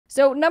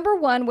So number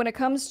one, when it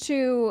comes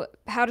to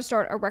how to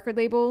start a record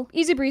label,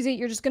 easy breezy,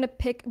 you're just going to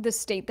pick the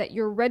state that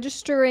you're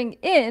registering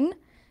in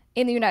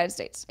the United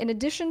States. In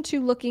addition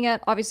to looking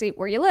at, obviously,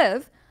 where you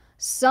live,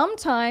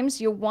 sometimes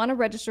you'll want to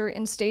register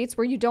in states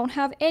where you don't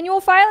have annual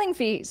filing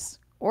fees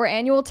or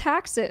annual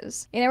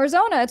taxes. In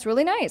Arizona, it's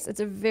really nice. It's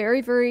a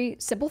very, very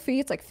simple fee.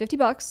 It's like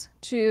 $50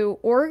 to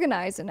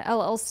organize an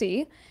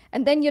LLC.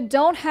 And then you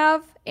don't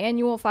have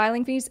annual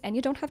filing fees and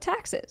you don't have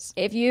taxes.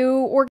 If you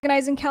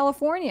organize in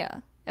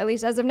California, at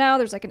least as of now,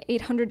 there's like an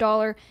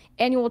 $800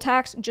 annual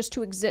tax just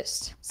to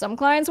exist. Some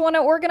clients want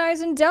to organize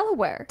in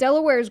Delaware.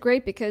 Delaware is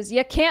great because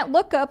you can't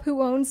look up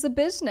who owns the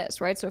business,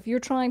 right? So if you're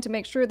trying to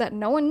make sure that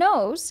no one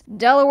knows,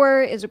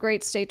 Delaware is a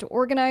great state to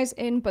organize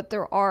in, but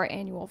there are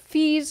annual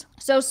fees.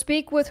 So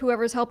speak with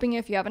whoever's helping you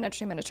if you have an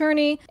name and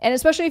attorney. And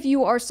especially if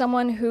you are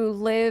someone who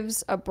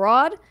lives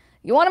abroad,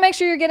 you want to make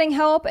sure you're getting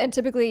help, and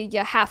typically you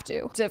have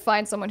to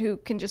find someone who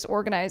can just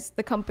organize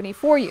the company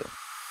for you.